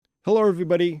Hello,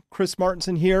 everybody. Chris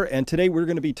Martinson here, and today we're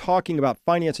going to be talking about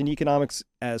finance and economics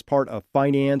as part of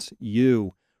Finance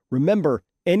U. Remember,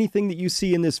 anything that you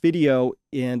see in this video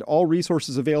and all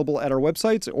resources available at our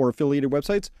websites or affiliated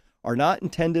websites are not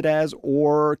intended as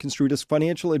or construed as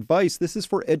financial advice. This is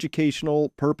for educational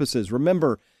purposes.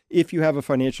 Remember, if you have a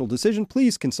financial decision,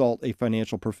 please consult a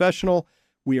financial professional.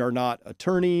 We are not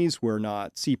attorneys, we're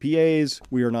not CPAs,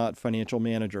 we are not financial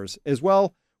managers. As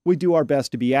well, we do our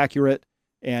best to be accurate,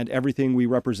 and everything we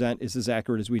represent is as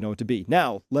accurate as we know it to be.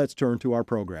 Now, let's turn to our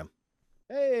program.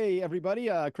 Hey,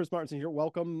 everybody. Chris Martinson here.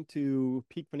 Welcome to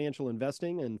Peak Financial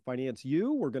Investing and Finance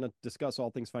U. We're going to discuss all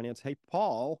things finance. Hey,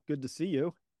 Paul, good to see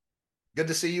you. Good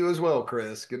to see you as well,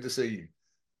 Chris. Good to see you.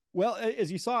 Well,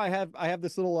 as you saw, I have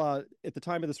this little, at the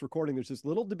time of this recording, there's this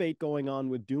little debate going on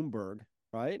with Doomberg,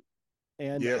 right?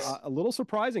 And Yes. a little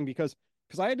surprising because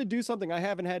I had to do something I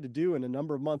haven't had to do in a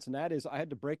number of months, and that is I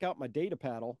had to break out my data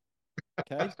paddle.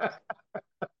 Okay.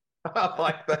 I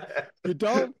like that. You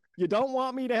don't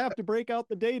want me to have to break out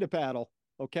the data paddle,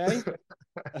 okay?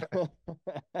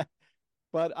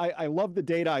 But I love the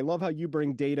data. I love how you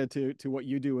bring data to what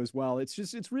you do as well.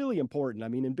 It's really important. I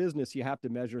mean, in business, you have to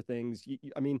measure things.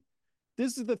 I mean,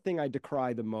 this is the thing I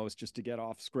decry the most, just to get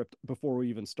off script before we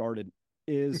even started,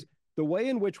 is the way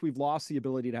in which we've lost the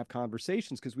ability to have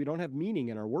conversations because we don't have meaning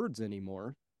in our words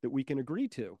anymore that we can agree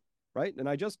to, right? And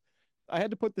I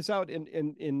had to put this out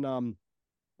in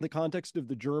the context of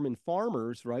the German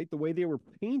farmers, right? The way they were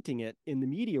painting it in the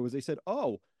media was they said,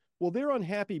 oh, well, they're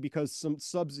unhappy because some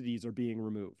subsidies are being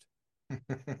removed.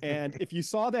 And if you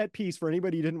saw that piece, for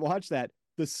anybody who didn't watch that,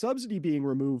 the subsidy being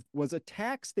removed was a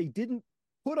tax they didn't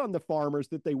put on the farmers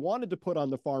that they wanted to put on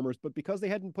the farmers, but because they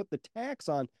hadn't put the tax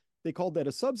on, they called that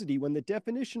a subsidy, when the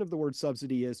definition of the word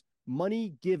subsidy is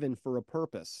money given for a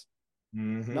purpose,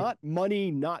 Hmm. not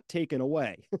money not taken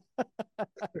away.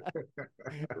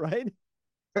 Right?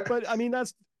 But I mean,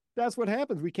 that's what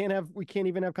happens. We can't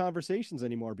even have conversations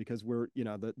anymore because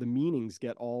the meanings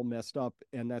get all messed up,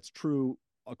 and that's true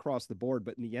across the board.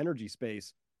 But in the energy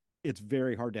space, it's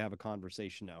very hard to have a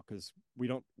conversation now because we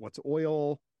don't what's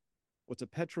oil, what's a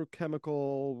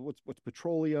petrochemical, what's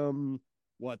petroleum,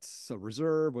 what's a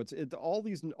reserve, all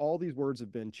these words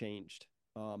have been changed.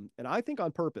 And I think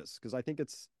on purpose, because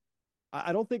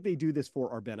I don't think they do this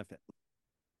for our benefit.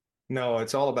 No,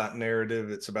 it's all about narrative.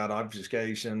 It's about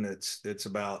obfuscation. It's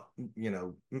about,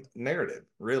 narrative.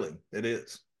 Really, it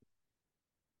is.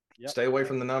 Yep. Stay away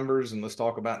from the numbers and let's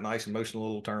talk about nice emotional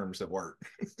little terms that work.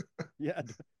 Yeah.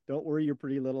 Don't worry your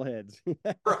pretty little heads.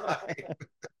 Right.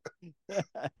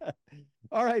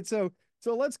 All right, so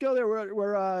let's go there.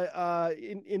 We're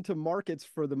into markets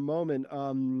for the moment.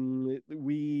 I'm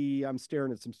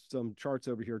staring at some charts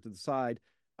over here to the side.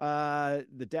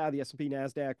 The Dow, the S&P,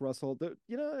 Nasdaq, Russell.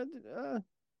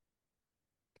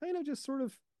 Kind of just sort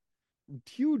of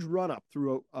huge run up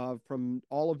through from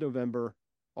all of November,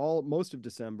 all most of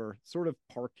December. Sort of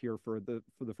parked here for the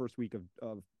first week of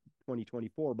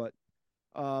 2024, but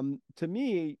to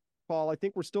me, Paul, I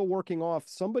think we're still working off.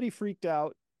 Somebody freaked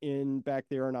out in back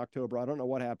there in October. I don't know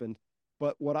what happened,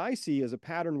 but what I see is a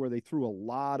pattern where they threw a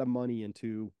lot of money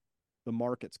into the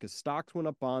markets because stocks went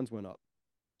up, bonds went up.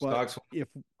 But Stocks. if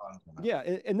yeah,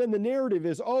 and then the narrative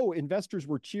is, oh, investors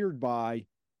were cheered by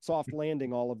soft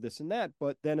landing, all of this and that.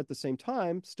 But then at the same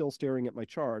time, still staring at my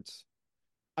charts,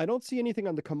 I don't see anything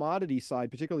on the commodity side,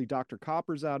 particularly Dr.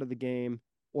 Copper's out of the game.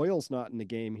 Oil's not in the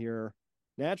game here.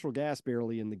 Natural gas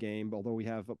barely in the game, although we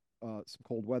have some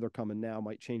cold weather coming now,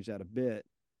 might change that a bit.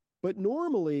 But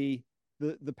normally,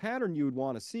 the pattern you would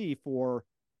want to see for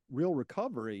real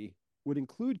recovery would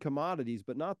include commodities,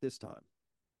 but not this time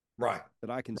Right. that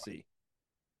I can see.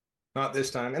 Not this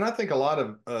time. And I think a lot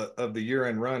of the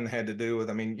year-end run had to do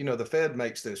with, I mean, the Fed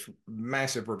makes this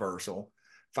massive reversal.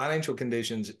 Financial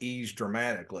conditions ease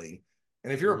dramatically.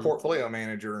 And if you're a Mm-hmm. portfolio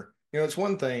manager, it's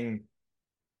one thing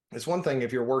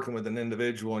if you're working with an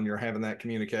individual and you're having that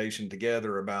communication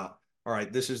together about, all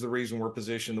right, this is the reason we're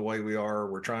positioned the way we are.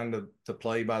 We're trying to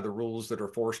play by the rules that are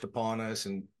forced upon us,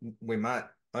 and we might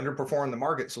underperform the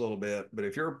markets a little bit. But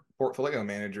if you're a portfolio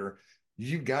manager,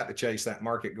 you've got to chase that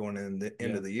market going in the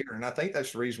end Yeah. of the year. And I think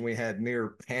that's the reason we had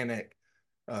near panic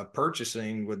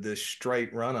purchasing with this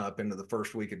straight run up into the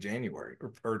first week of January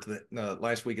or to the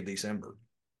last week of December.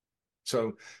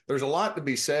 So there's a lot to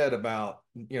be said about,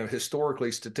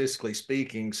 historically, statistically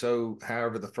speaking. So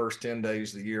however the first 10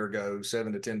 days of the year go,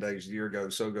 7 to 10 days of the year go,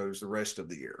 so goes the rest of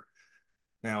the year.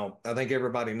 Now, I think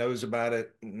everybody knows about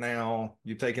it. Now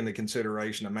you take into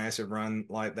consideration a massive run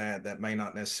like that may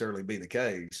not necessarily be the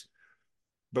case.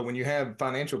 But when you have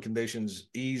financial conditions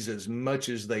ease as much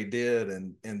as they did,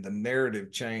 and the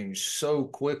narrative changed so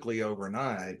quickly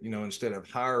overnight, instead of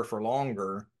higher for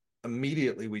longer,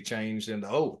 immediately we changed into,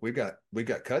 oh, we've got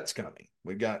cuts coming.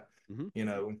 We've got, Mm-hmm. you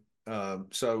know,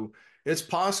 so it's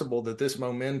possible that this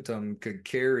momentum could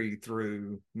carry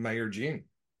through May or June.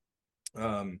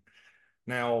 Um,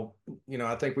 Now,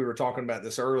 I think we were talking about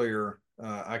this earlier.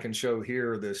 I can show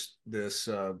here this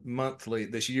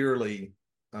yearly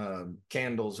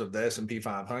candles of the S&P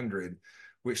 500,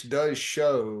 which does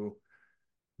show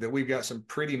that we've got some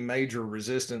pretty major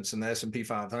resistance in the S&P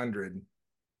 500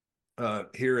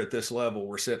 here at this level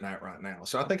we're sitting at right now.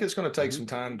 So I think it's going to take Mm-hmm. some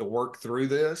time to work through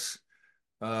this.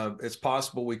 It's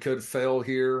possible we could fail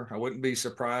here. I wouldn't be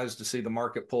surprised to see the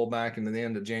market pull back into the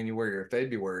end of January or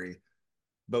February.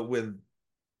 But with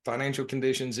financial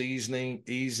conditions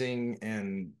easing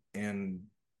and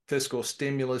fiscal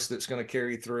stimulus that's going to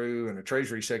carry through, and a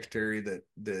treasury secretary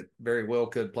that very well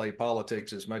could play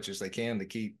politics as much as they can to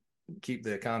keep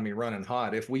the economy running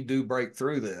hot. If we do break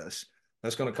through this,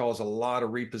 that's going to cause a lot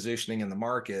of repositioning in the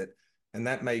market, and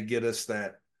that may get us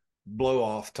that blow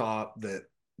off top that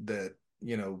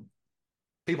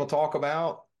people talk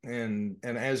about, and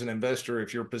as an investor,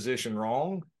 if you're positioned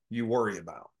wrong, you worry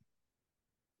about.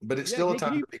 But it's Yeah. still a Hey, can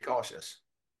time you to be cautious.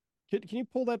 can you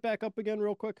pull that back up again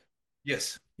real quick?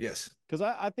 Yes, yes, Because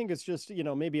I think it's just,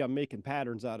 maybe I'm making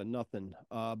patterns out of nothing.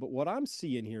 But what I'm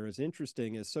seeing here is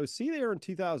interesting is so see there in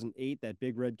 2008, that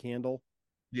big red candle.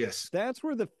 yes. That's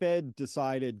where the Fed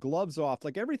decided gloves off.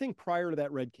 Like everything prior to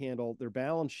that red candle, their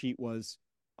balance sheet was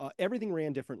everything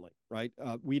ran differently, right?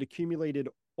 We'd accumulated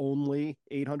only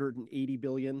 880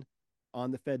 billion on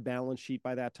the Fed balance sheet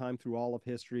by that time through all of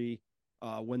history.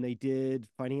 When they did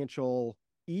financial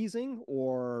easing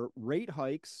or rate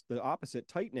hikes, the opposite,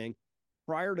 tightening,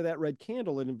 prior to that red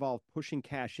candle, it involved pushing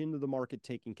cash into the market,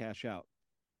 taking cash out.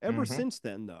 Ever Mm-hmm. since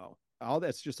then, though, all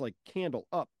that's just like candle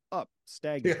up, up,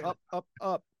 stagnant, Yeah. up, up,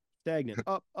 up, stagnant,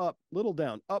 up, up, little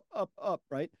down, up, up, up,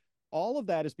 right? All of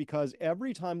that is because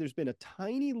every time there's been a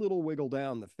tiny little wiggle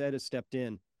down, the Fed has stepped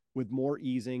in with more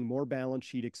easing, more balance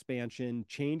sheet expansion,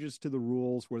 changes to the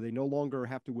rules where they no longer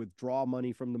have to withdraw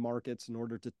money from the markets in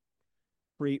order to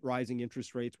create rising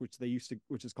interest rates,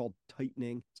 which is called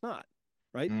tightening. It's not,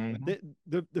 right? Mm-hmm.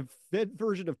 The Fed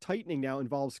version of tightening now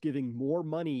involves giving more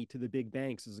money to the big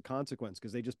banks as a consequence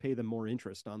because they just pay them more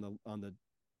interest on the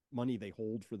money they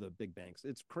hold for the big banks.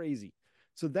 It's crazy.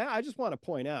 So that I just want to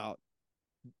point out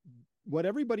what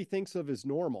everybody thinks of as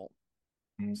normal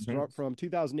Mm-hmm. from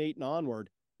 2008 and onward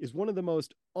is one of the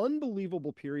most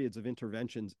unbelievable periods of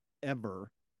interventions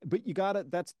ever. But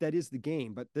that is the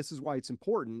game. But this is why it's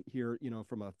important here,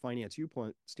 from a finance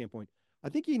viewpoint standpoint. I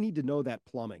think you need to know that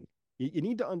plumbing. You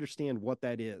need to understand what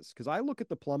that is. Because I look at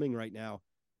the plumbing right now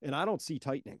and I don't see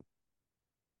tightening.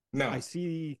 I No,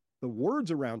 see the words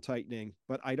around tightening,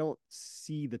 but I don't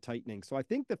see the tightening. So I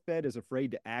think the Fed is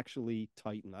afraid to actually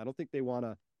tighten. I don't think they want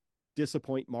to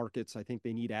disappoint markets. I think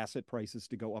they need asset prices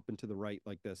to go up and to the right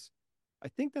like this. I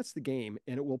think that's the game,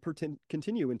 and it will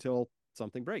continue until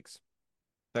something breaks.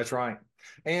 that's right.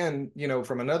 And,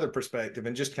 from another perspective,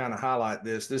 and just kind of highlight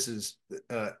this is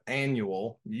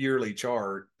annual yearly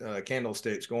chart,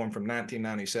 candlesticks going from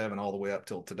 1997 all the way up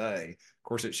till today. Of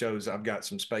course, it shows I've got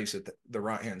some space at the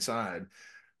right-hand side.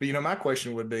 But, my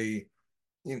question would be,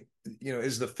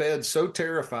 is the Fed so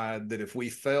terrified that if we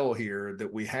fell here,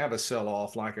 that we have a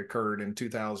sell-off like occurred in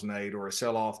 2008, or a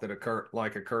sell-off that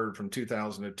occurred from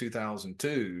 2000 to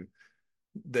 2002,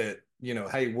 that,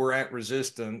 hey, we're at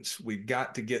resistance. We've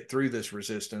got to get through this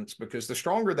resistance, because the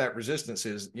stronger that resistance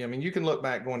is, you can look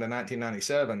back going to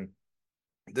 1997.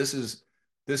 This is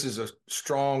a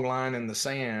strong line in the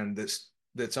sand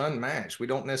that's unmatched. We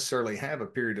don't necessarily have a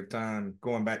period of time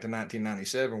going back to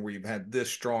 1997 where you've had this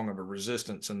strong of a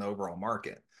resistance in the overall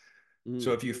market.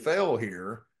 So Mm. if you fail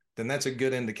here, then that's a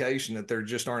good indication that there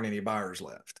just aren't any buyers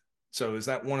left. So is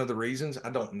that one of the reasons? I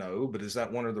don't know, but is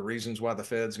that one of the reasons why the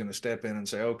Fed's going to step in and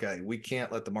say, okay, we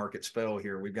can't let the markets fail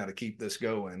here. We've got to keep this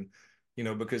going,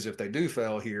 because if they do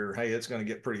fail here, hey, it's going to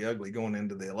get pretty ugly going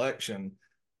into the election.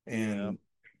 Yeah. And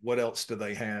what else do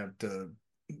they have to,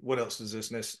 what else does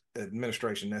this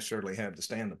administration necessarily have to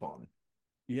stand upon?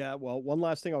 Yeah. Well, one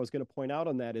last thing I was going to point out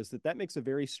on that is that makes a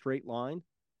very straight line.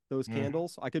 Those Mm-hmm.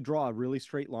 candles, I could draw a really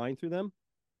straight line through them.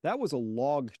 That was a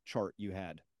log chart you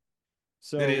had. It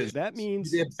So is. that You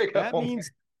means did pick up that on means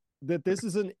that this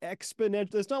is an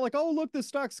exponential. It's not like, oh, look, the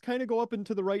stocks kind of go up and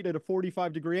to the right at a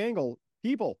 45-degree angle.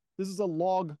 People, this is a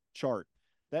log chart.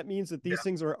 That means that these that.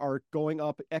 things are going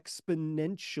up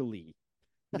exponentially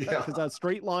Yeah. because Yeah. that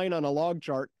straight line on a log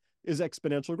chart is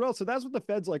exponential growth. So that's what the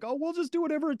Fed's like, oh, we'll just do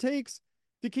whatever it takes.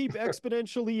 to keep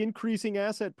exponentially increasing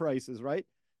asset prices, right?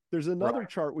 There's another Right.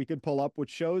 chart we could pull up which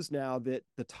shows now that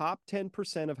the top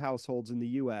 10% of households in the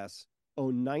US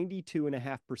own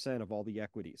 92.5% of all the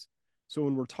equities. So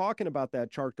when we're talking about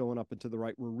that chart going up and to the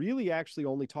right, we're really actually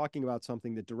only talking about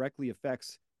something that directly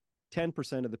affects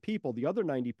 10% of the people. The other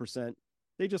 90%,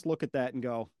 they just look at that and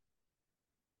go,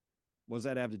 what does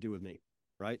that have to do with me?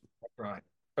 Right? Right.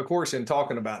 Of course, in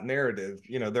talking about narrative,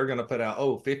 they're going to put out,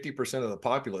 oh, 50% of the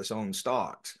populace own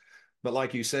stocks. But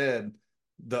like you said,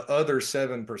 the other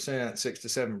 7%, 6 to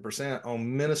 7%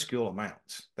 own minuscule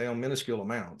amounts. They own minuscule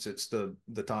amounts. It's the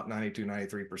top 92,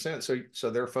 93%. So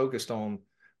they're focused on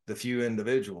the few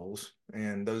individuals,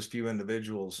 and those few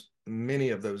individuals, many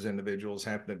of those individuals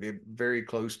happen to be very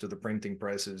close to the printing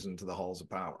presses and to the halls of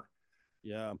power.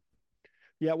 Yeah.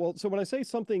 Yeah. Well, so when I say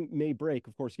something may break,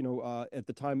 of course, at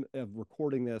the time of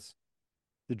recording this,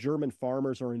 the German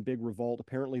farmers are in big revolt.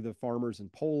 Apparently, the farmers in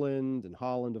Poland and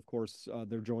Holland, of course,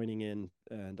 they're joining in.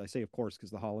 And I say, of course, because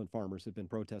the Holland farmers have been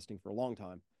protesting for a long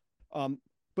time. Um,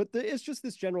 but it's just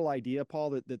this general idea,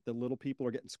 Paul, that the little people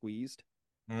are getting squeezed,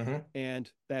 Mm-hmm.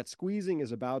 and that squeezing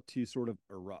is about to sort of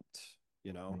erupt,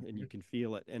 and you can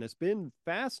feel it. And it's been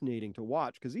fascinating to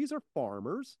watch because these are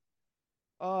farmers.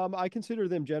 I consider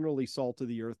them generally salt of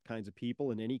the earth kinds of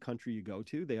people in any country you go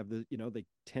to. They have they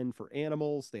tend for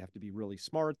animals. They have to be really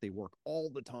smart. They work all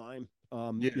the time.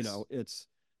 Yes. It's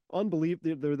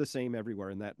unbelievable. They're the same everywhere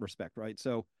in that respect, right?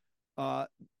 So, uh,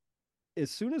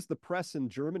 as soon as the press in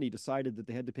Germany decided that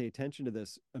they had to pay attention to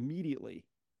this immediately,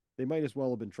 they might as well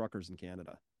have been truckers in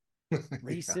Canada. Yeah.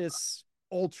 Racists,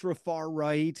 ultra far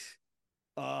right,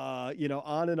 on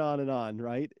and on and on,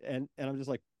 right? And I'm just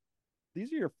like,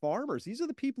 these are your farmers. These are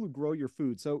the people who grow your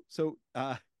food. So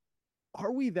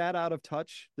are we that out of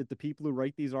touch that the people who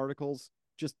write these articles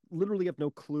just literally have no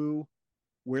clue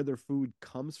where their food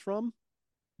comes from?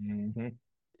 Mm-hmm.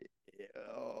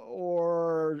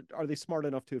 Or are they smart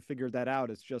enough to have figured that out?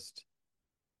 It's just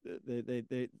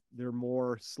they're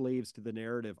more slaves to the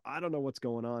narrative. I don't know what's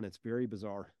going on. It's very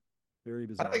bizarre. Very I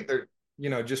bizarre. think they're,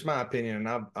 just my opinion,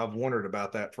 and I've wondered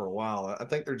about that for a while. I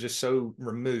think they're just so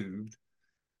removed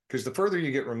because the further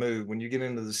you get removed, when you get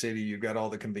into the city, you've got all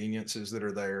the conveniences that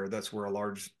are there. That's where a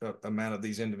large amount of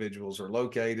these individuals are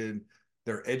located.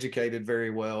 They're educated very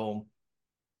well.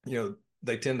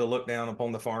 They tend to look down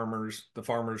upon the farmers. The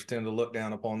farmers tend to look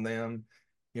down upon them.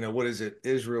 What is it?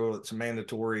 Israel, it's a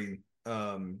mandatory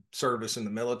service in the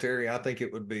military. I think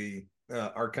it would be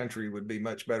our country would be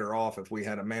much better off if we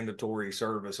had a mandatory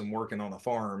service and working on a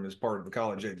farm as part of a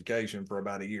college education for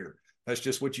about a year. That's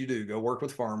just what you do. Go work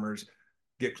with farmers,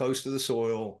 get close to the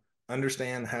soil,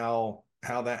 understand how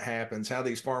that happens, how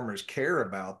these farmers care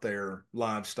about their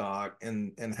livestock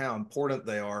and how important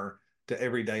they are to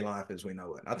everyday life as we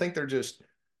know it. I think they're just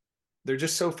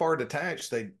so far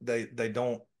detached. They've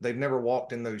never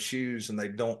walked in those shoes and they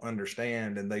don't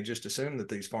understand and they just assume that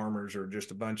these farmers are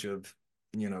just a bunch of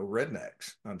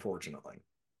rednecks, unfortunately.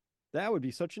 That would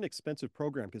be such an expensive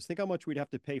program because think how much we'd have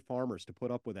to pay farmers to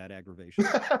put up with that aggravation.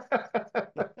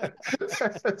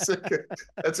 that's a good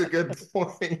that's a good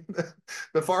point.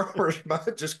 The farmers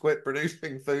might just quit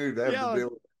producing food to have to Yeah. deal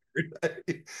with every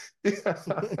day. Yeah.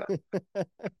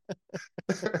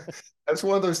 That's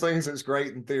one of those things that's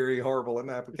great in theory, horrible in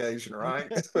application, right?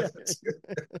 Yeah.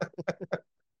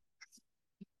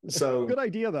 So Good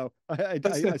idea, though. I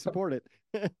support it.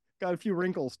 Got a few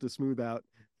wrinkles to smooth out.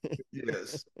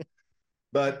 yes.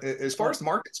 But as far uh, as the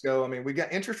markets go, I mean, we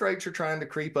got interest rates are trying to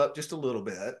creep up just a little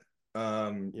bit.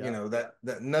 yeah.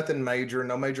 That nothing major,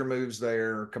 no major moves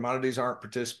there. Commodities aren't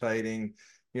participating.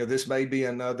 This may be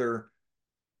another,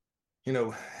 you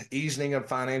know, easing of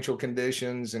financial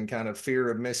conditions and kind of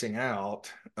fear of missing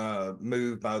out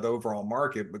move by the overall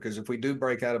market. Because if we do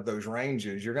break out of those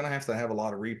ranges, you're going to have a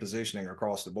lot of repositioning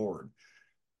across the board.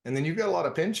 And then you've got a lot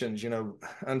of pensions,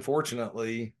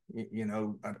 unfortunately,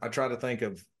 I try to think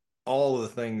of all of the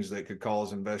things that could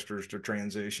cause investors to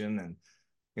transition. And,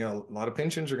 a lot of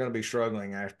pensions are going to be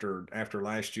struggling after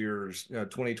last year's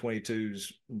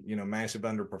 2022's, massive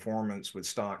underperformance with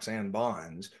stocks and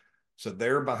bonds. So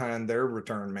they're behind their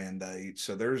return mandates.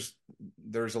 So there's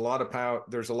a lot of power,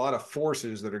 there's a lot of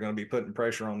forces that are going to be putting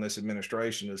pressure on this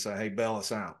administration to say, hey, bail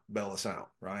us out,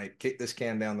 right? Kick this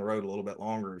can down the road a little bit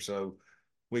longer. So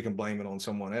we can blame it on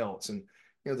someone else. And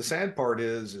the sad part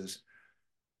is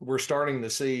we're starting to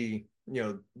see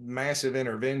massive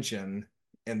intervention,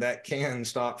 and that can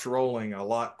stops rolling a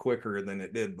lot quicker than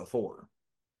it did before.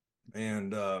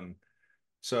 And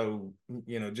so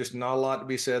just not a lot to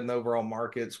be said in the overall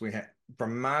markets.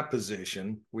 From my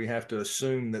position, we have to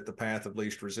assume that the path of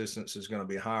least resistance is going to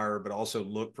be higher, but also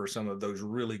look for some of those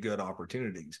really good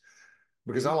opportunities.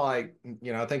 because Hmm. I like,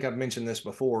 I think I've mentioned this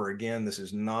before. Again, this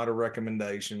is not a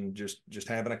recommendation, just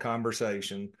having a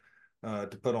conversation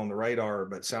to put on the radar.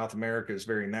 But South America is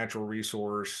very natural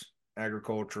resource,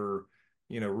 agriculture,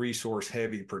 resource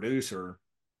heavy producer.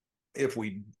 If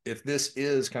this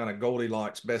is kind of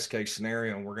Goldilocks best case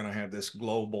scenario, and we're going to have this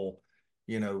global,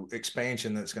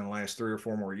 expansion that's going to last 3 or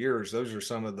 4 more years, those are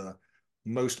some of the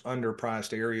most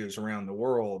underpriced areas around the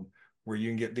world where you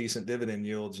can get decent dividend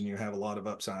yields and you have a lot of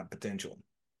upside potential.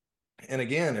 And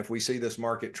again, if we see this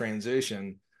market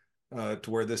transition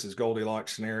to where this is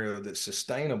Goldilocks scenario that's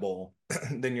sustainable,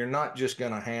 then you're not just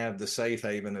going to have the safe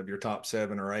haven of your top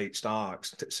 7 or 8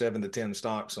 stocks, 7 to 10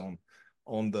 stocks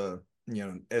on the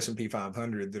S&P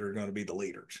 500 that are going to be the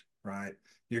leaders, right?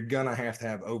 You're going to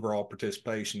have overall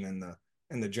participation in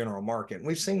the general market. And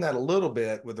we've seen that a little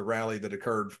bit with the rally that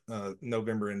occurred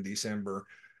November and December,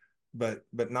 but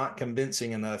not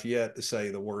convincing enough yet to say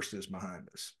the worst is behind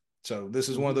us. So this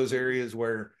is one of Hmm. those areas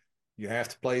where you have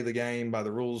to play the game by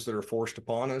the rules that are forced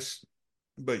upon us,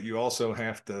 but you also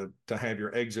have to have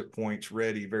your exit points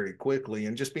ready very quickly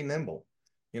and just be nimble.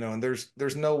 And there's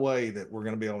no way that we're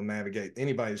going to be able to navigate,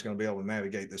 anybody's going to be able to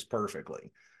navigate this perfectly.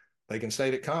 They can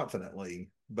state it confidently,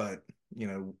 but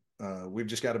we've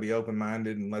just got to be open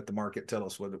minded and let the market tell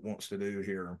us what it wants to do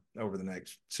here over the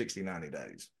next 60, 90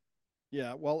 days.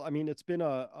 Yeah, well, I mean, it's been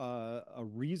a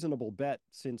reasonable bet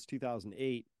since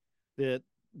 2008 that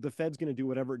the Fed's going to do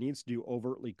whatever it needs to do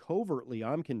overtly, covertly.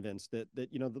 I'm convinced that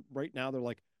right now they're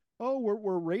like, oh,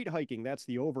 we're rate hiking. That's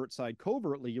the overt side.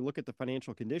 Covertly, you look at the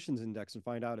financial conditions index and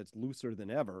find out it's looser than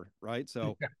ever, right?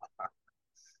 So,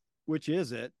 which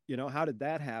is it? How did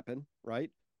that happen, right?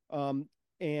 Um,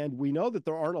 and we know that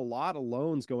there aren't a lot of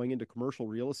loans going into commercial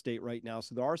real estate right now,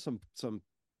 so there are some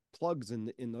plugs in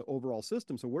the overall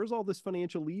system. So where's all this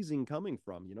financial easing coming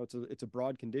from? It's a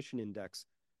broad condition index,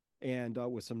 and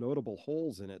with some notable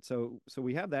holes in it. So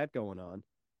we have that going on.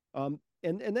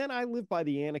 And then I live by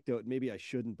the anecdote. Maybe I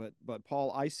shouldn't, but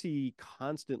Paul, I see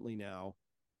constantly now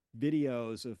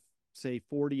videos of say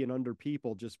 40 and under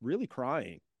people just really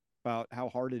crying about how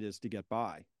hard it is to get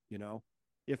by, if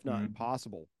not Mm-hmm.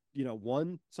 impossible.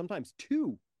 One, sometimes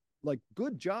two, like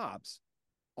good jobs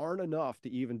aren't enough to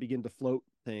even begin to float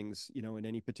things, in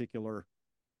any particular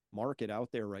market out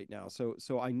there right now.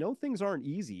 So I know things aren't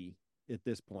easy at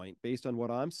this point based on what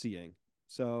I'm seeing.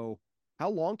 So how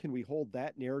long can we hold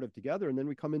that narrative together? And then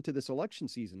we come into this election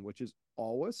season, which is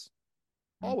always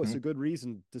Mm-hmm. a good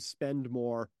reason to spend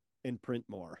more and print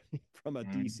more from a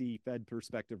Mm-hmm. DC Fed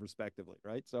perspective, respectively,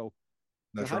 right? So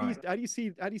That's how do you right. how do you see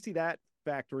that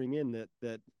factoring in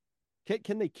that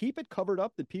can they keep it covered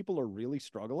up that people are really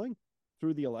struggling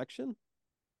through the election?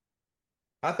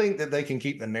 I think that they can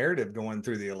keep the narrative going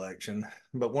through the election.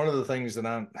 But one of the things that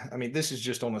I mean, this is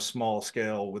just on a small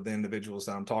scale with the individuals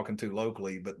that I'm talking to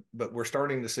locally, but we're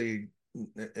starting to see,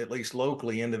 at least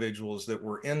locally, individuals that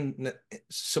were in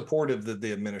supportive of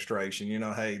the administration.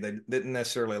 Hey, they didn't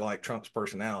necessarily like Trump's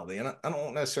personality. And I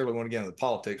don't necessarily want to get into the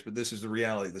politics, but this is the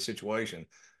reality of the situation.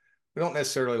 We don't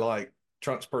necessarily like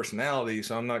Trump's personality,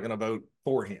 so I'm not going to vote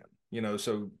for him.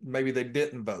 So maybe they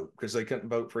didn't vote because they couldn't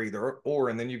vote for either or,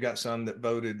 and then you've got some that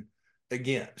voted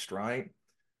against, right?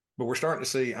 But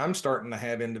I'm starting to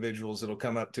have individuals that'll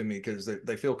come up to me because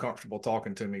they feel comfortable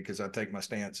talking to me because I take my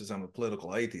stance as I'm a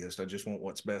political atheist. I just want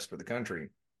what's best for the country.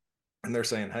 And they're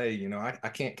saying, hey, I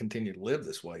can't continue to live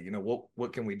this way.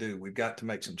 What can we do? We've got to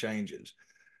make some changes.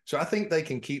 So I think they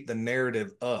can keep the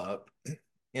narrative up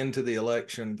into the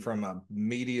election from a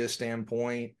media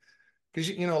standpoint because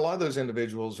a lot of those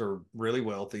individuals are really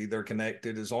wealthy, they're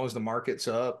connected. As long as the market's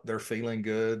up, they're feeling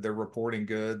good, they're reporting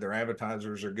good, their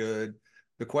advertisers are good.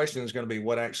 The question is going to be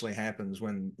what actually happens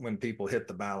when people hit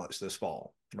the ballots this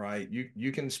fall, right?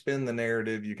 You can spin the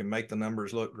narrative, you can make the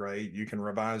numbers look great, you can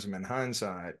revise them in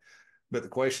hindsight, but the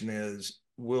question is,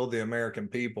 will the American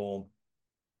people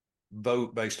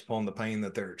vote based upon the pain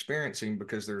that they're experiencing,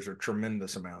 because there's a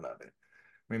tremendous amount of it.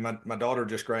 I mean, my daughter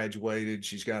just graduated.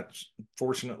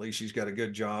 Fortunately, she's got a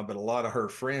good job, but a lot of her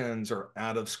friends are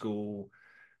out of school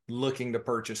looking to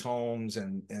purchase homes,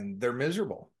 and they're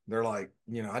miserable. They're like,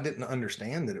 I didn't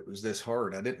understand that it was this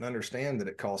hard. I didn't understand that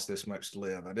it cost this much to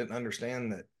live. I didn't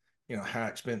understand that, how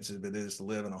expensive it is to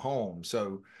live in a home.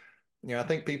 So, I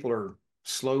think people are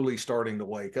slowly starting to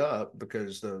wake up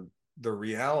because the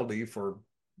reality for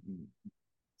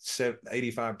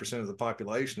 85% of the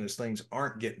population is things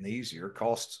aren't getting easier.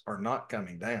 Costs are not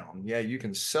coming down. Yeah, you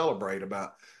can celebrate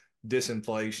about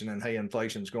disinflation and hey,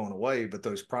 inflation's going away, but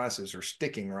those prices are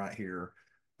sticking right here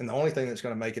And the only thing that's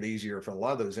going to make it easier for a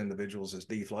lot of those individuals is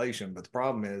deflation. But the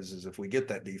problem is if we get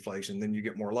that deflation, then you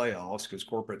get more layoffs because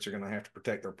corporates are going to have to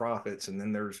protect their profits, and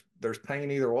then there's pain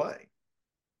either way.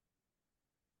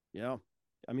 Yeah.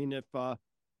 I mean,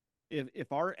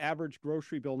 if our average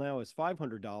grocery bill now is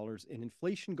 $500 and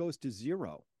inflation goes to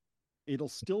zero, it'll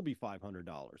still be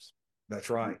 $500, That's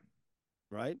right.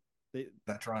 right? They,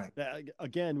 That's right.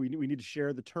 again, we need to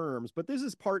share the terms, but this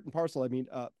is part and parcel. I mean,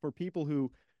 for people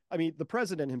who, I mean, the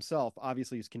president himself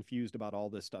obviously is confused about all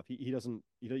this stuff. He doesn't,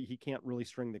 he can't really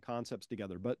string the concepts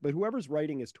together. But whoever's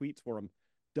writing his tweets for him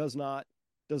does not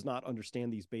does not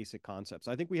understand these basic concepts.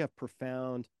 I think we have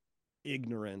profound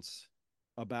ignorance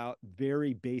about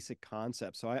very basic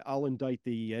concepts. So I'll indict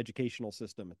the educational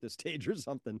system at this stage or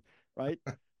something, right?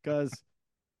 Because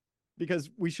because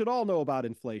we should all know about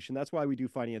inflation. That's why we do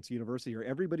Finance University here.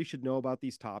 Everybody should know about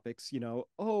these topics.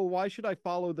 Oh, why should I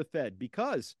follow the Fed?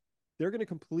 Because they're going to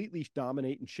completely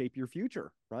dominate and shape your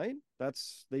future, right?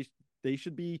 They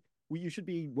should be you should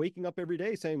be waking up every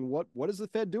day saying what is the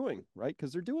Fed doing, right?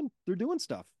 Because they're doing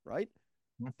stuff, right?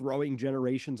 Throwing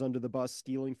generations under the bus,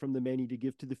 stealing from the many to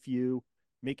give to the few,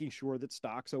 making sure that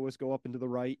stocks always go up and to the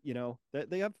right. That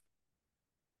they have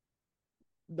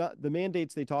the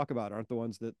mandates they talk about aren't the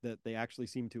ones that they actually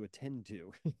seem to attend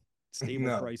to. Stable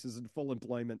No. prices and full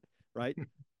employment, right?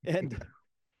 And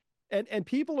and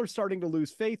people are starting to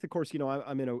lose faith. Of course,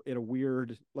 I'm in a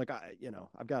weird, like,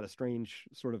 I've got a strange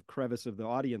sort of crevice of the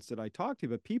audience that I talk to,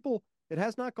 but people, it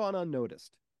has not gone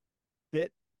unnoticed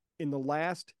that in the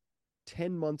last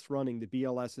 10 months running, the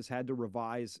BLS has had to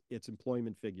revise its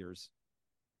employment figures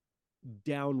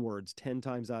downwards 10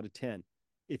 times out of 10.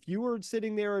 If you were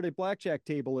sitting there at a blackjack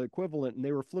table equivalent and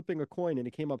they were flipping a coin and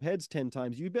it came up heads 10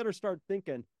 times, you better start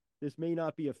thinking this may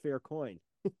not be a fair coin.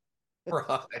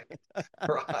 Right.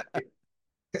 Right.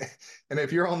 And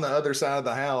if you're on the other side of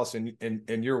the house and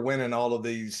you're winning all of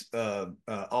these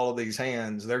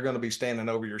hands, they're going to be standing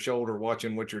over your shoulder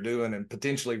watching what you're doing and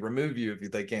potentially remove you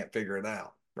if they can't figure it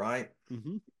out, right?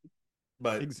 Mm-hmm.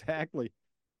 But Exactly.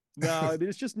 No, I mean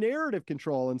it's just narrative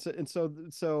control, and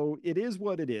so it is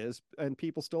what it is, and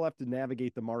people still have to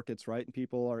navigate the markets, right? And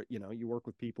people are, you work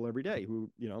with people every day who,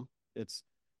 it's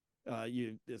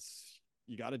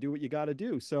you got to do what you got to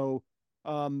do. So,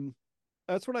 um,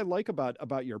 that's what I like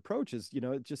about your approach is,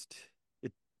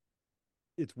 it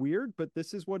it's weird, but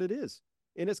this is what it is,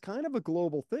 and it's kind of a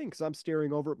global thing because I'm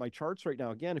staring over at my charts right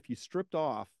now. Again, if you stripped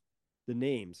off the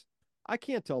names, I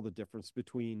can't tell the difference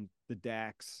between the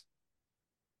DAX,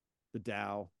 the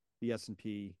Dow, the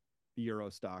S&P, the Euro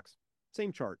stocks.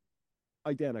 Same chart,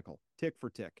 identical, tick for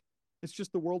tick. It's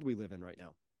just the world we live in right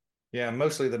now. yeah,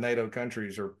 mostly the NATO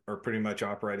countries are pretty much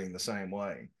operating the same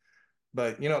way.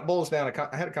 But it boils down.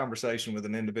 I had a conversation with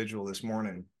an individual this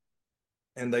morning,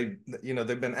 and they've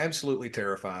been absolutely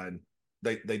terrified.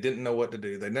 They didn't know what to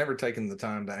do. They've never taken the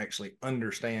time to actually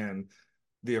understand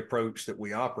the approach that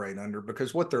we operate under,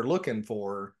 because what they're looking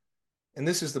for, and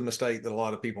this is the mistake that a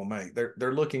lot of people make,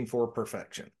 they're looking for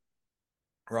perfection,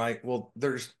 right? Well,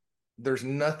 there's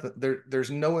nothing there's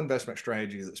no investment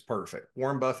strategy that's perfect.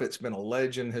 Warren Buffett's been a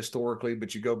legend historically,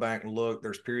 but you go back and look,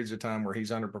 there's periods of time where he's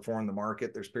underperformed the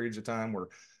market. There's periods of time where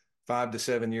 5 to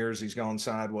 7 years he's gone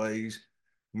sideways.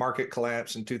 Market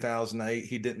collapse in 2008,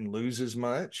 he didn't lose as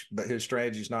much, but his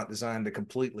strategy is not designed to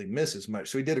completely miss as much.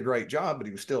 So he did a great job, but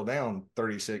he was still down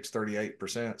 36,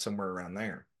 38%, somewhere around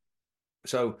there.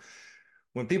 So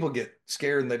when people get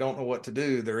scared and they don't know what to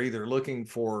do, they're either looking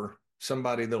for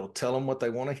somebody that'll tell them what they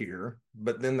want to hear,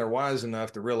 but then they're wise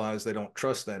enough to realize they don't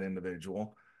trust that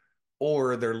individual,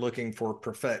 or they're looking for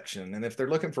perfection. And if they're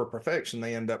looking for perfection,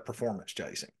 they end up performance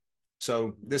chasing.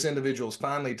 So this individual is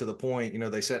finally to the point,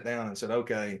 they sat down and said,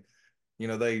 okay,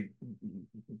 they,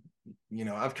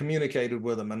 I've communicated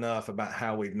with them enough about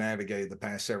how we've navigated the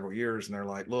past several years. And they're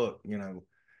like, look, do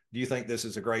you think this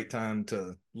is a great time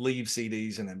to leave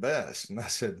CDs and invest? And I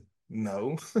said,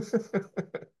 no.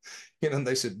 And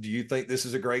they said, do you think this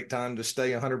is a great time to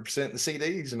stay 100% in the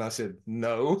CDs? And I said,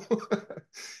 no.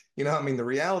 I mean, the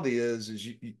reality is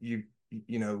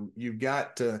you've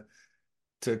got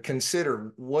to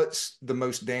consider what's the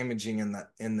most damaging in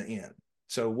the end.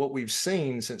 So what we've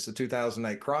seen since the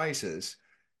 2008 crisis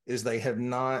is they have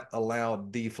not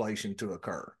allowed deflation to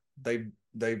occur.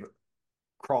 They've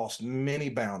crossed many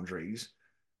boundaries.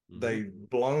 Mm-hmm. They've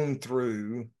blown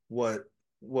through what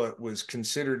was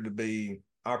considered to be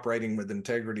operating with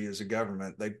integrity as a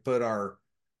government. They put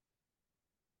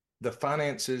the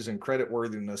finances and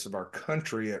creditworthiness of our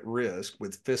country at risk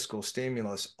with fiscal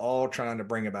stimulus, all trying to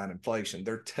bring about inflation.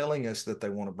 They're telling us that they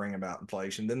want to bring about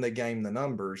inflation. Then they game the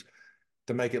numbers.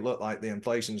 to make it look like the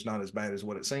inflation's not as bad as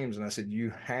what it seems. And I said,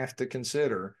 you have to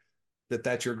consider that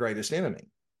that's your greatest enemy.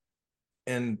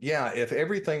 And yeah, if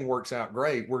everything works out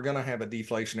great, we're going to have a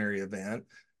deflationary event.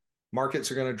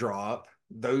 Markets are going to drop.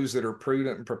 Those that are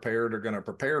prudent and prepared are going to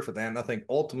prepare for that. And I think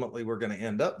ultimately we're going to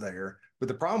end up there. But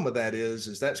the problem with that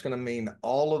is that's going to mean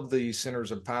all of these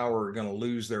centers of power are going to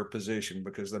lose their position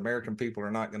because the American people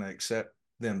are not going to accept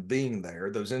them being there.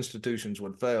 Those institutions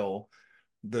would fail.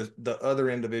 The other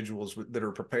individuals that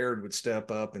are prepared would step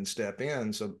up and step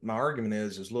in. So my argument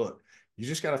is look, you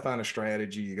just got to find a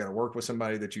strategy. You got to work with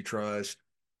somebody that you trust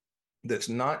that's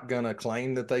not going to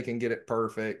claim that they can get it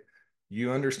perfect.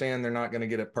 You understand they're not going to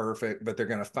get it perfect, but they're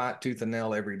going to fight tooth and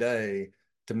nail every day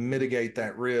to mitigate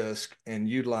that risk and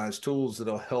utilize tools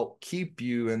that'll help keep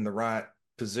you in the right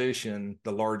position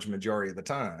the large majority of the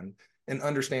time and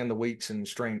understand the weaks and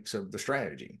strengths of the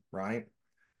strategy, right?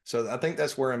 So I think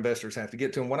that's where investors have to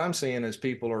get to. And what I'm seeing is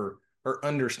people are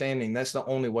understanding that's the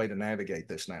only way to navigate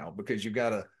this now, because you've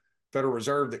got a Federal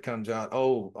Reserve that comes out,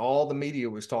 oh, all the media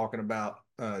was talking about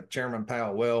Chairman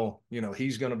Powell. Well,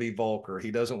 he's going to be Volcker.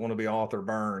 He doesn't want to be Arthur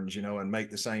Burns, and make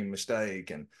the same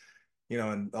mistake. And,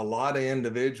 and a lot of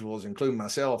individuals, including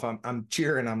myself, I'm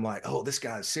cheering. I'm like, oh, this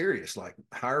guy's serious, like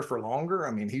higher for longer.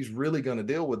 I mean, he's really going to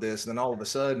deal with this. And then all of a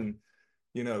sudden,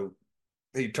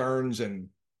 he turns and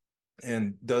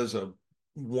does a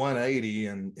 180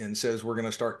 and says we're going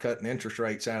to start cutting interest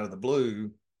rates out of the blue.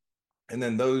 And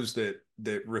then those that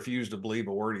refuse to believe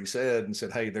a word he said and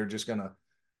said, hey, they're just going to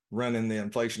run in the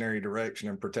inflationary direction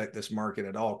and protect this market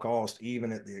at all costs,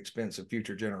 even at the expense of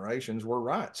future generations, were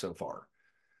right so far.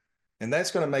 And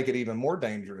that's going to make it even more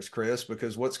dangerous, Chris,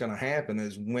 because what's going to happen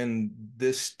is when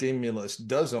this stimulus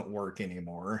doesn't work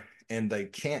anymore and they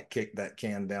can't kick that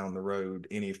can down the road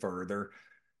any further,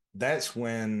 that's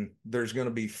when there's going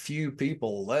to be few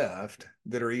people left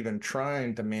that are even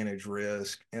trying to manage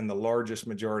risk. And the largest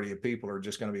majority of people are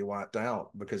just going to be wiped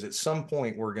out because at some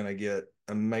point we're going to get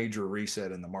a major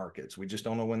reset in the markets. We just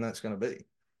don't know when that's going to be.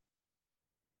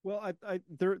 Well,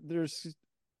 there's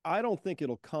I don't think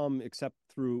it'll come except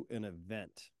through an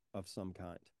event of some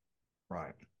kind,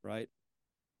 Right. right?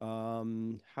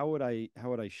 How would I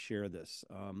share this?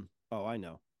 Oh, I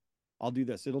know. I'll do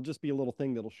this. It'll just be a little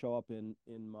thing that'll show up in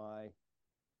my.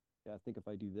 Yeah, I think if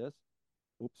I do this.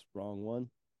 Oops, wrong one.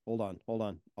 Hold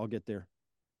on. I'll get there.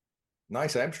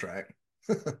 Nice abstract.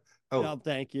 No, Oh,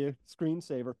 thank you.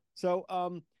 Screensaver. So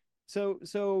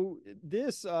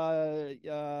this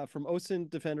from OSINT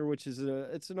Defender, which is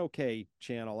it's an okay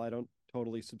channel. I don't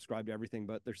totally subscribe to everything,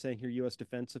 but they're saying here U.S.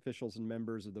 defense officials and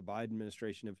members of the Biden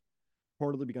administration have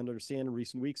reportedly begun to understand in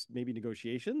recent weeks maybe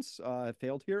negotiations have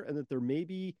failed here, and that there may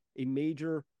be a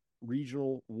major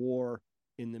regional war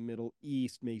in the Middle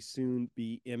East may soon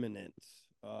be imminent.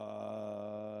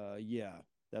 Yeah,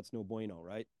 that's no bueno,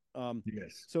 right?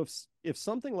 yes. So if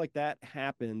something like that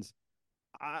happens,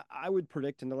 I would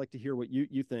predict, and I'd like to hear what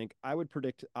you think. I would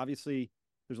predict, obviously,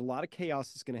 there's a lot of chaos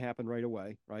that's going to happen right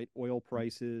away, right? Oil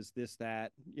prices, this,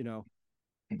 that,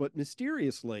 but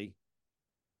mysteriously,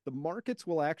 the markets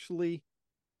will actually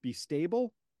be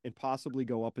stable and possibly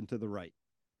go up and to the right.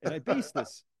 And I base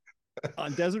this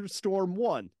on Desert Storm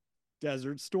 1,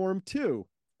 Desert Storm 2,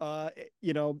 uh,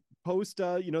 post,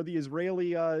 the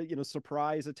Israeli,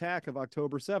 surprise attack of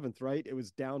October 7th, right? It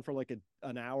was down for like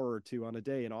an hour or two on a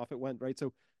day and off it went, right?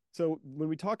 So when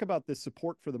we talk about this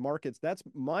support for the markets, that's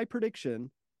my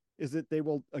prediction is that they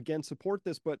will again support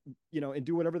this, but and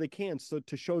do whatever they can so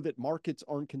to show that markets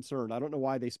aren't concerned. I don't know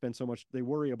why they spend so much. They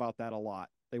worry about that a lot.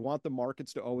 They want the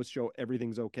markets to always show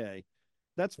everything's okay.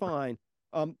 That's fine.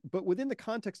 But within the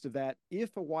context of that,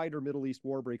 if a wider Middle East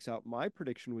war breaks out, my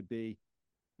prediction would be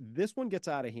this one gets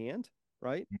out of hand,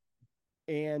 right?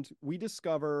 And we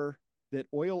discover that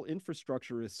oil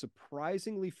infrastructure is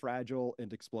surprisingly fragile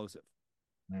and explosive,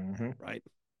 Mm-hmm. right?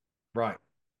 Right.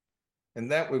 And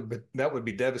that would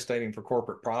be devastating for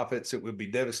corporate profits. It would be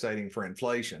devastating for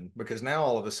inflation because now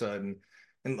all of a sudden,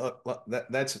 and look,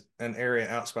 that's an area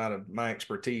outside of my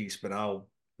expertise, but I'll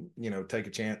take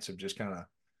a chance of just kind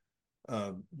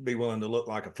of be willing to look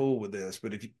like a fool with this.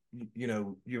 But if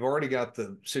you've already got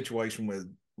the situation with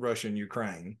Russia and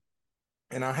Ukraine,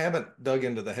 and I haven't dug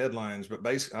into the headlines, but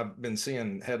basically I've been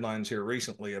seeing headlines here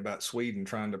recently about Sweden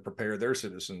trying to prepare their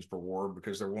citizens for war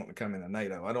because they're wanting to come into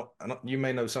NATO. I don't, you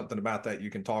may know something about that. You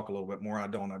can talk a little bit more. I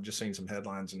don't. I've just seen some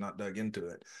headlines and not dug into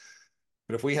it.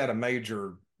 But if we had a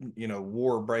major,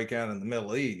 war break out in the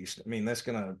Middle East, I mean, that's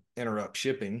going to interrupt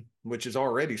shipping, which has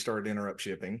already started to interrupt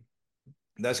shipping.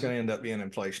 That's going to end up being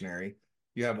inflationary.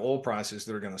 You have oil prices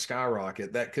that are going to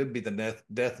skyrocket. That could be the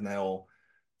death knell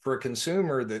for a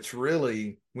consumer that's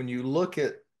really, when you look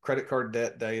at credit card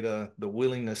debt data, the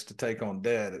willingness to take on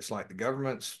debt. It's like the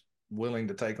government's willing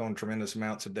to take on tremendous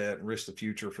amounts of debt and risk the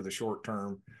future for the short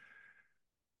term.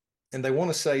 And they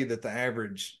want to say that the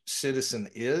average citizen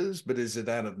is, but is it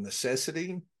out of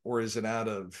necessity or is it out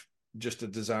of just a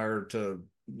desire to,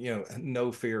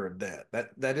 no fear of debt?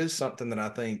 That is something that I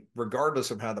think,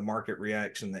 regardless of how the market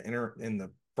reacts in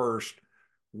the first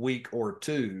week or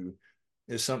two,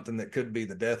 is something that could be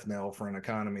the death knell for an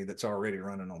economy that's already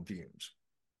running on fumes.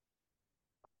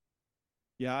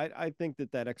 Yeah, I think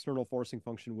that external forcing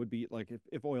function would be like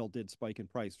if oil did spike in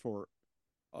price for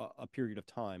a period of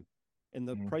time, and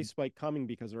the Mm-hmm. price spike coming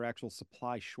because there are actual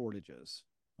supply shortages.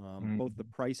 Both the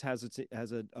Mm-hmm. price has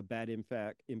a bad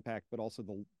impact, but also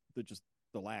the just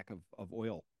the lack of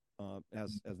oil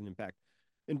has an impact.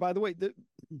 And by the way,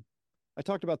 I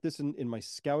talked about this in my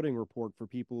scouting report for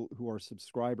people who are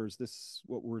subscribers. This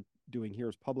what we're doing here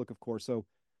is public, of course.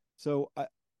 So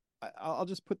I'll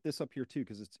just put this up here too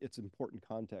because it's important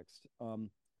context.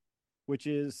 Which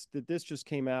is that this just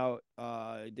came out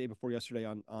day before yesterday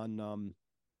on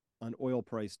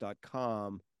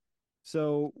oilprice.com.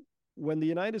 So when the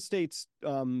United States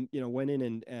went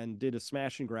in and did a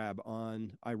smash and grab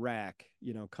on Iraq,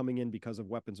 coming in because of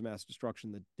weapons of mass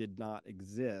destruction that did not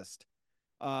exist.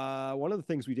 One of the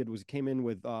things we did was came in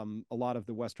with a lot of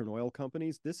the Western oil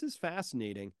companies. This is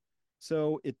fascinating.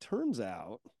 So it turns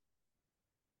out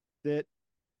that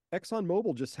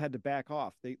ExxonMobil just had to back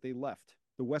off. They left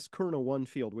the West Kurna 1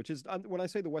 field, which is when I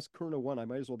say the West Kurna 1, I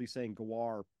might as well be saying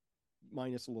Gawar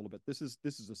minus a little bit. This is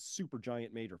a super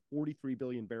giant major, 43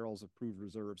 billion barrels of proved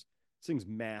reserves. This thing's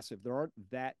massive. There aren't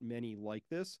that many like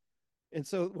this. And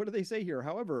so what do they say here?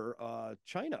 However,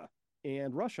 China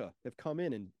and Russia have come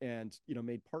in and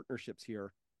made partnerships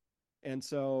here. And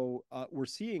so we're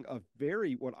seeing a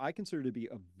very what I consider to be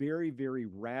a very, very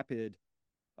rapid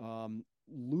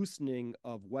loosening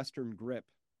of Western grip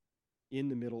in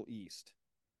the Middle East.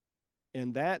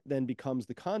 And that then becomes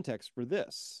the context for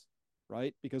this,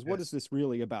 right? Because what is Yes. this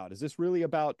really about? Is this really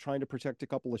about trying to protect a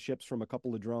couple of ships from a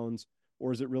couple of drones,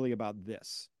 or is it really about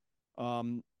this,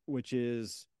 which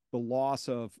is the loss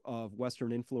of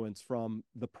Western influence from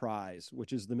the prize,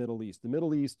 which is the Middle East? The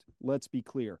Middle East, let's be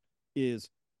clear, is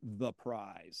the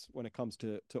prize when it comes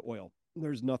to oil.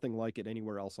 There's nothing like it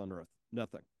anywhere else on Earth.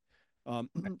 Nothing.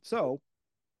 So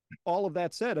all of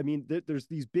that said, I mean, there's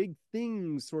these big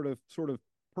things sort of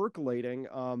percolating.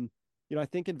 I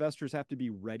think investors have to be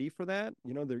ready for that.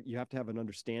 You have to have an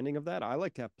understanding of that. I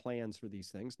like to have plans for these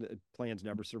things. Plans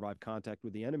never survive contact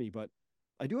with the enemy, but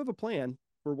I do have a plan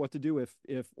for what to do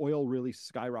if oil really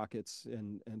skyrockets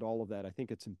and all of that. I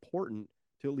think it's important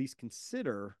to at least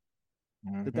consider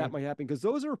that Mm-hmm. might happen because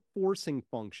those are forcing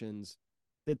functions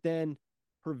that then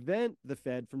prevent the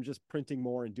Fed from just printing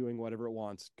more and doing whatever it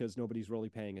wants because nobody's really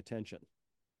paying attention,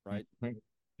 right? Mm-hmm. You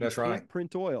That's right. can't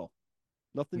print oil.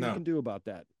 Nothing you No, can do about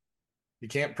that. you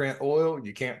can't print oil,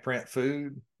 you can't print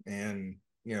food, and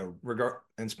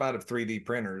in spite of 3D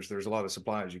printers, there's a lot of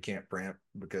supplies you can't print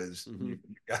because Mm-hmm. you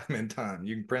got them in time.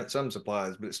 You can print some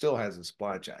supplies, but it still has a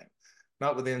supply chain,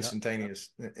 not with the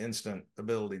Yeah. instant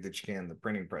ability that you can the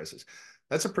printing presses.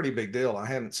 That's a pretty big deal. I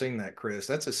haven't seen that, Chris.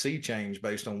 That's a sea change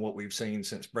based on what we've seen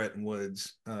since Bretton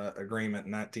Woods agreement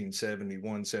in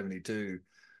 1971, 72,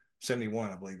 71,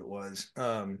 I believe it was.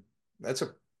 That's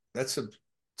a that's a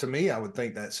to me, I would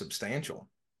think that's substantial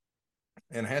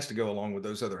and has to go along with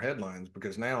those other headlines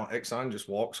because now Exxon just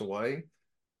walks away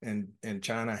and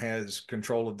China has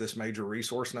control of this major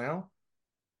resource now.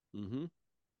 Mm-hmm.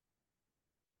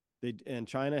 And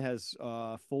China has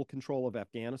full control of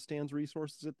Afghanistan's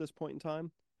resources at this point in time.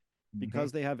 Mm-hmm.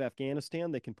 Because they have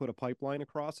Afghanistan, they can put a pipeline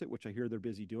across it, which I hear they're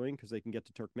busy doing because they can get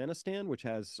to Turkmenistan, which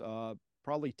has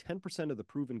probably 10% of the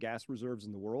proven gas reserves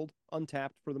in the world,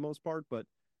 untapped for the most part, but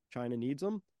China needs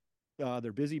them.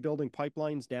 They're busy building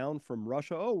pipelines down from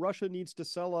Russia. Oh, Russia needs to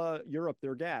sell Europe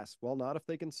their gas. Well, not if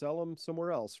they can sell them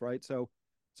somewhere else, right? So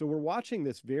we're watching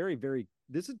this very, very.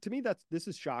 This is to me this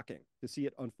is shocking to see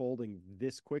it unfolding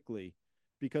this quickly,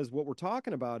 because what we're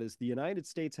talking about is the United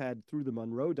States had through the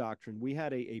Monroe Doctrine, we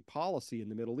had a policy in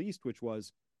the Middle East which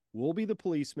was, we'll be the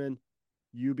policemen,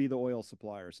 you be the oil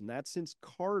suppliers, and that's since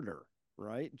Carter,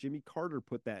 right? Jimmy Carter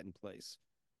put that in place.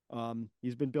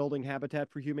 He's been building Habitat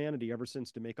for Humanity ever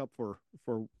since to make up for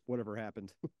whatever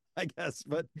happened, I guess.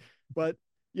 But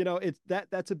it's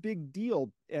that's a big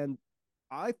deal, and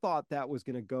I thought that was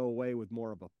going to go away with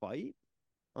more of a fight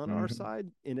on our Mm-hmm. side,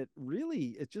 and it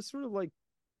just sort of like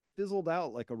fizzled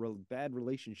out like a bad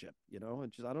relationship.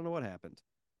 And just I don't know what happened,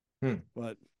 Hmm.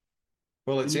 but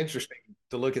Well, and it's interesting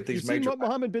to look at you these see major.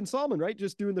 Mohammed bin Salman, right?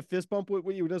 Just doing the fist bump with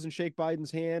he doesn't shake Biden's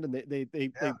hand, and they they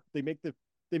they Yeah, they they make the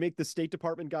they make the State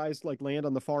Department guys like land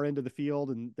on the far end of the field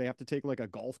and they have to take like a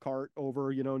golf cart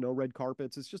over, no red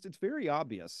carpets. It's very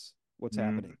obvious what's Mm.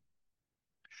 happening.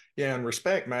 Yeah, and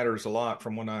respect matters a lot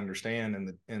from what I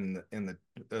understand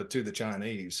to the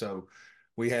Chinese. So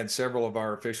we had several of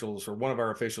our officials, or one of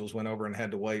our officials went over and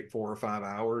had to wait 4 or 5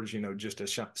 hours, just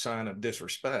a sign of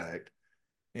disrespect.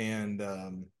 And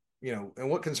and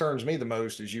what concerns me the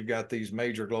most is you've got these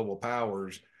major global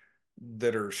powers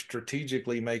that are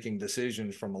strategically making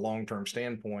decisions from a long-term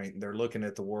standpoint. They're looking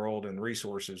at the world and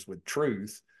resources with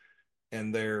truth,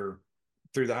 and they're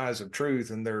through the eyes of truth,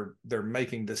 and they're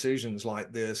making decisions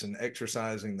like this and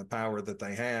exercising the power that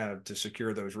they have to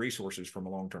secure those resources from a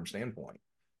long-term standpoint.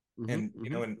 Mm-hmm,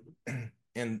 And mm-hmm.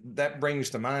 and that brings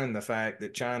to mind the fact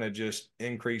that China just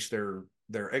increased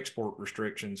their export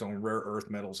restrictions on rare earth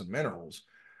metals and minerals,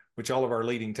 which all of our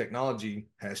leading technology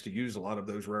has to use a lot of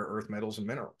those rare earth metals and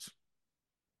minerals.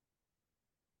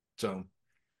 So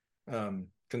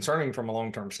concerning from a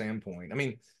long-term standpoint. I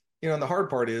mean, and the hard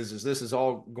part is this is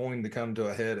all going to come to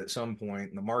a head at some point,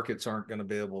 and the markets aren't going to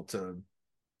be able to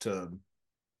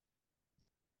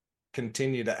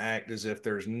continue to act as if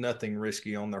there's nothing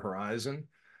risky on the horizon.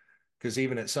 Because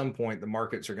even at some point, the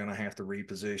markets are going to have to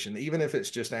reposition, even if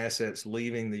it's just assets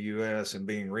leaving the U.S. and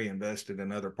being reinvested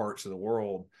in other parts of the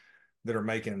world that are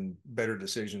making better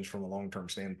decisions from a long-term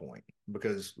standpoint.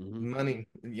 Because Mm-hmm. money,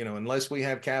 unless we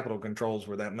have capital controls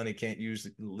where that money can't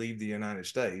leave the United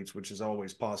States, which is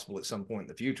always possible at some point in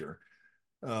the future,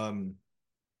 um,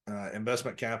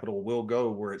 investment capital will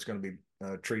go where it's going to be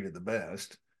treated the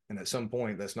best. And at some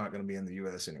point, that's not going to be in the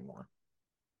U.S. anymore.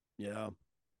 Yeah.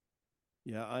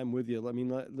 Yeah, I'm with you. I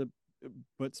mean,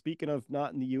 but speaking of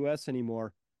not in the US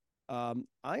anymore, I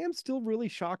am still really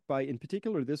shocked by, in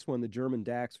particular, this one, the German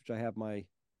DAX, which I have my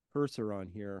cursor on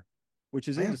here, which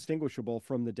is Man, indistinguishable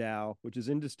from the Dow, which is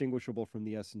indistinguishable from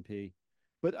the S&P.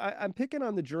 But I'm picking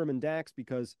on the German DAX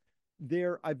because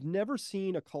I've never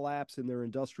seen a collapse in their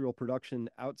industrial production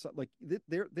outside. Like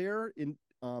they're in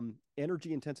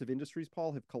energy intensive industries,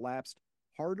 Paul, have collapsed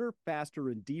harder, faster,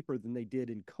 and deeper than they did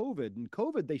in COVID. In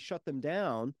COVID, they shut them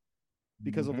down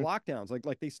because of mm-hmm. lockdowns.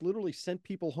 Like they literally sent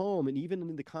people home, and even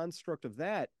in the construct of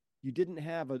that, you didn't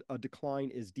have a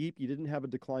decline as deep. You didn't have a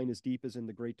decline as deep as in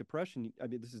the Great Depression. I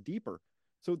mean, this is deeper.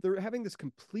 So they're having this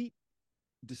complete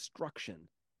destruction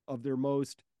of their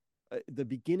most the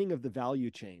beginning of the value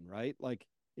chain, right? Like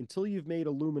until you've made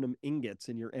aluminum ingots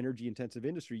in your energy intensive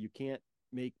industry, you can't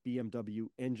make BMW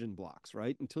engine blocks,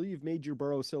 right? Until you've made your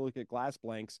borosilicate glass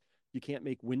blanks, you can't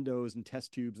make windows and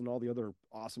test tubes and all the other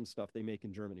awesome stuff they make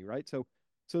in Germany, right? So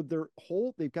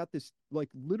they've got this like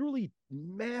literally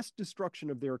mass destruction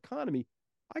of their economy.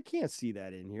 I can't see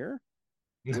that in here.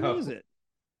 Where is No. it?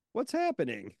 What's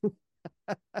happening?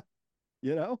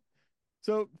 you know?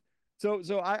 So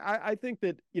I think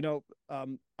that,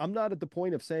 I'm not at the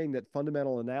point of saying that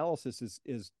fundamental analysis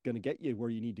is going to get you where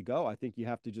you need to go. I think you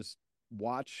have to just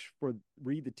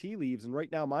read the tea leaves. And right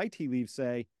now my tea leaves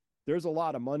say there's a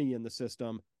lot of money in the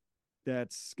system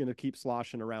that's going to keep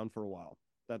sloshing around for a while.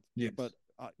 That's, but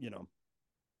Yes.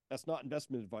 that's not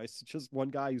investment advice. It's just one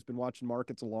guy who's been watching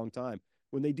markets a long time.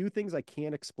 When they do things I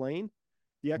can't explain,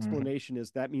 the Mm-hmm. explanation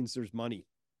is that means there's money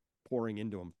pouring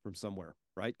into them from somewhere,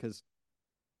 right? Because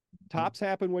tops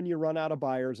happen when you run out of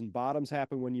buyers and bottoms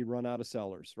happen when you run out of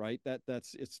sellers, right?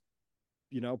 That's it's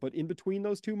but in between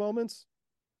those two moments,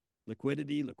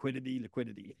 liquidity, liquidity,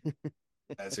 liquidity.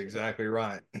 That's exactly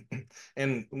right.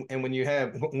 And when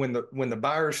the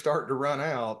buyers start to run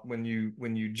out, when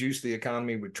you juice the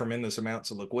economy with tremendous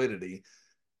amounts of liquidity,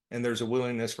 and there's a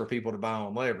willingness for people to buy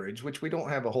on leverage, which we don't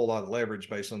have a whole lot of leverage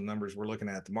based on the numbers we're looking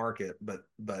at the market, but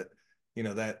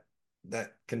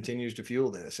that continues to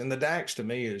fuel this. And the DAX to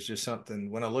me is just something.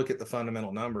 When I look at the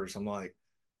fundamental numbers, I'm like,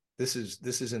 this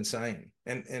is insane.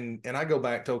 And I go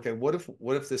back to, okay, what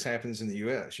if this happens in the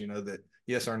US? That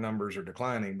yes, our numbers are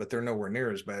declining, but they're nowhere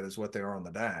near as bad as what they are on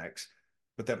the DAX.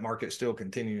 But that market's still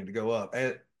continuing to go up.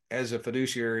 As a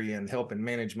fiduciary and helping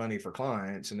manage money for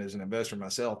clients, and as an investor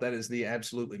myself, that is the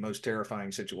absolutely most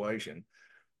terrifying situation.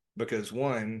 Because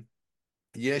one,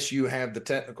 yes, you have the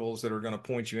technicals that are going to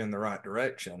point you in the right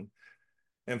direction,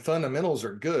 and fundamentals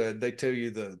are good. They tell you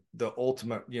the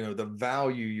ultimate, the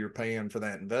value you're paying for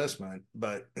that investment.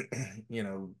 But I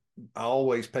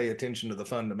always pay attention to the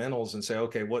fundamentals and say,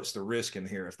 okay, what's the risk in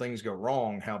here? If things go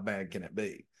wrong, how bad can it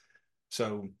be?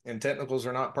 So, and technicals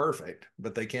are not perfect,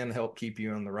 but they can help keep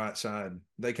you on the right side.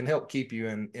 They can help keep you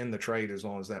in the trade as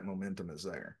long as that momentum is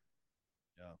there.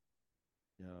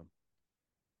 Yeah. Yeah.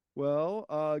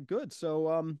 Well, good.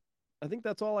 So I think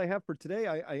that's all I have for today.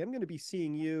 I am going to be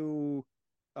seeing you.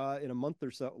 in a month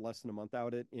or so, less than a month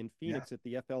out in Yeah. Phoenix at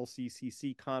the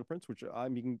FLCCC conference, which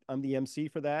I'm the MC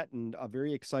for that, and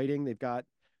very exciting. They've got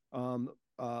um,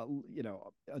 a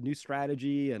new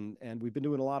strategy, and we've been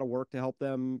doing a lot of work to help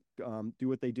them do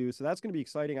what they do. So that's going to be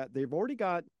exciting.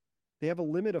 They have a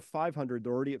limit of 500.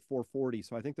 They're already at 440,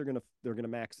 so I think they're gonna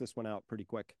max this one out pretty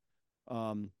quick.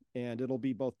 And it'll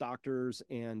be both doctors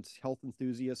and health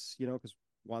enthusiasts, because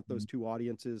want those two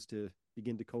audiences to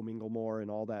begin to commingle more and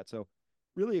all that. So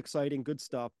really exciting, good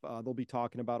stuff. They'll be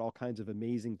talking about all kinds of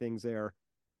amazing things there,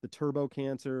 the turbo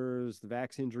cancers, the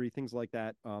vax injury, things like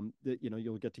that. That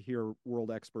you'll get to hear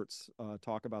world experts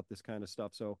talk about this kind of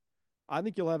stuff. So I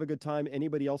think you'll have a good time.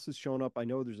 Anybody else who's shown up, I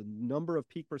know there's a number of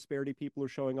Peak Prosperity people who are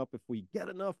showing up. If we get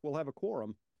enough, we'll have a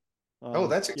quorum. Oh, Um,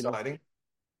 that's you know, exciting.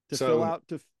 to fill So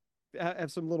out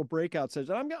have some little breakout sessions.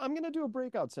 I'm gonna do a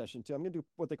breakout session too. I'm gonna do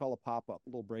what they call a pop up, a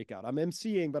little breakout. I'm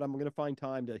emceeing, but I'm gonna find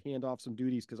time to hand off some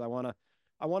duties because I wanna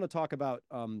talk about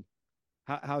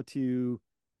how to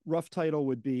rough title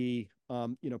would be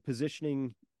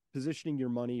positioning your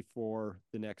money for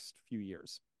the next few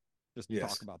years. Just to talk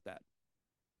yes, about that.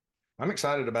 I'm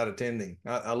excited about attending.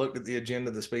 I looked at the agenda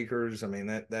of the speakers. I mean,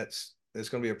 it's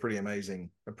going to be a pretty amazing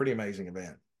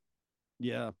event.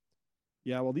 Yeah.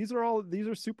 Yeah, well, these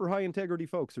are super high integrity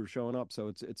folks who are showing up, so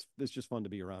it's just fun to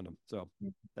be around them. So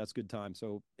that's good time.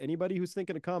 So anybody who's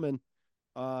thinking of coming,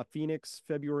 Phoenix,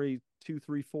 February 2,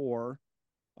 3, 4,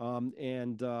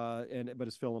 and but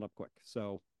it's filling up quick.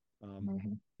 So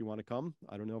Mhm. if you want to come,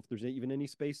 I don't know if there's even any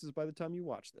spaces by the time you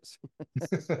watch this.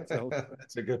 So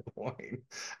That's a good point.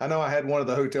 I know I had one of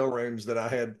the hotel rooms that I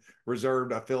had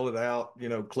reserved. I filled it out,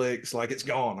 clicks like it's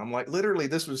gone. I'm like, literally,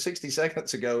 this was 60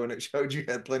 seconds ago and it showed you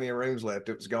had plenty of rooms left.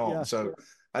 It was gone. yeah, So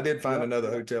I did find yep.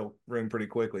 another hotel room pretty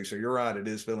quickly. So you're right. It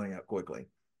is filling up quickly.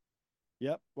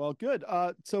 Yep. Well, good.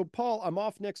 So Paul, I'm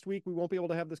off next week. We won't be able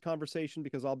to have this conversation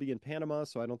because I'll be in Panama,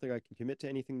 so I don't think I can commit to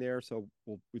anything there. So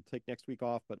we'll take next week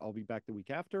off, but I'll be back the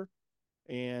week after.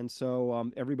 And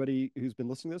so everybody who's been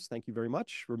listening to this, thank you very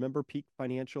much. Remember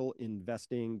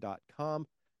peakfinancialinvesting.com.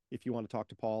 If you want to talk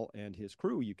to Paul and his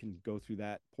crew, you can go through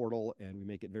that portal and we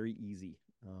make it very easy.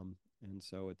 And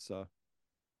so it's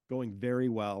going very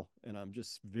well, and I'm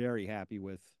just very happy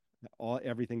with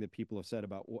everything that people have said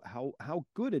about how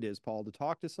good it is, Paul, to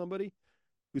talk to somebody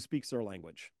who speaks their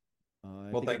language. I Well,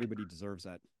 think thank you. everybody deserves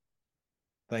that.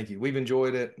 Thank you. We've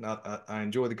enjoyed it. I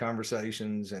enjoy the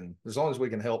conversations, and as long as we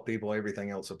can help people,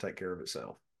 everything else will take care of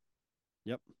itself.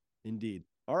 Yep, indeed.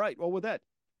 All right. Well, with that,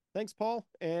 thanks, Paul,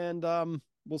 and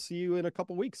we'll see you in a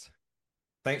couple weeks.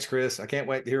 Thanks, Chris. I can't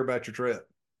wait to hear about your trip.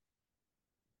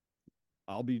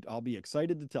 I'll be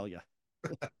excited to tell you.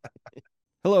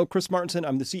 Hello, Chris Martinson.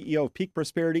 I'm the CEO of Peak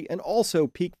Prosperity and also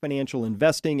Peak Financial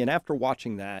Investing. And after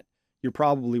watching that, you're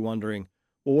probably wondering,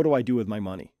 well, what do I do with my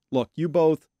money? Look, you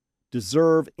both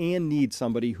deserve and need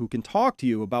somebody who can talk to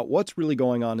you about what's really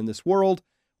going on in this world,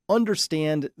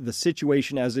 understand the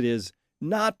situation as it is,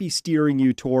 not be steering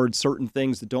you towards certain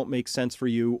things that don't make sense for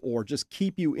you or just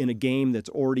keep you in a game that's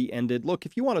already ended. Look,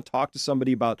 if you want to talk to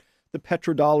somebody about the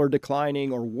petrodollar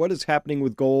declining or what is happening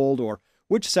with gold or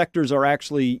which sectors are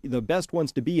actually the best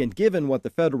ones to be in, given what the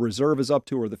Federal Reserve is up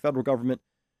to or the federal government,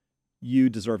 you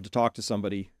deserve to talk to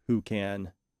somebody who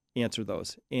can answer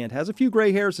those and has a few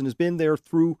gray hairs and has been there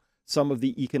through some of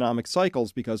the economic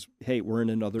cycles because, hey, we're in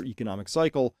another economic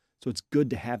cycle, so it's good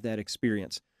to have that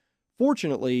experience.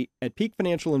 Fortunately, at Peak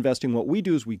Financial Investing, what we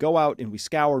do is we go out and we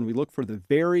scour and we look for the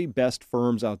very best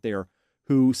firms out there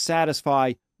who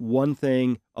satisfy one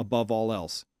thing above all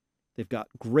else. They've got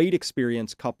great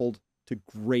experience coupled to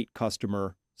great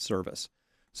customer service.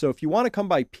 So if you want to come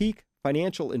by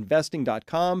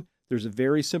peakfinancialinvesting.com, there's a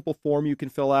very simple form you can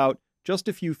fill out, just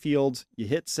a few fields. You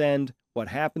hit send. What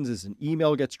happens is an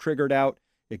email gets triggered out.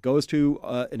 It goes to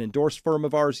an endorsed firm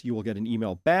of ours. You will get an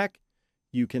email back.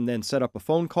 You can then set up a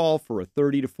phone call for a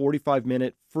 30 to 45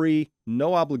 minute free,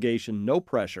 no obligation, no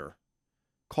pressure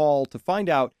call to find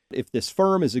out if this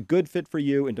firm is a good fit for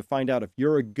you and to find out if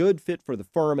you're a good fit for the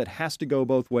firm. It has to go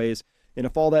both ways. And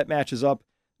if all that matches up,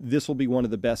 this will be one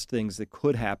of the best things that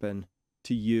could happen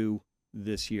to you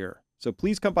this year. So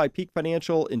please come by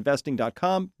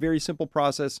peakfinancialinvesting.com. Very simple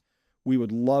process. We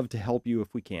would love to help you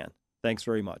if we can. Thanks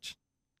very much.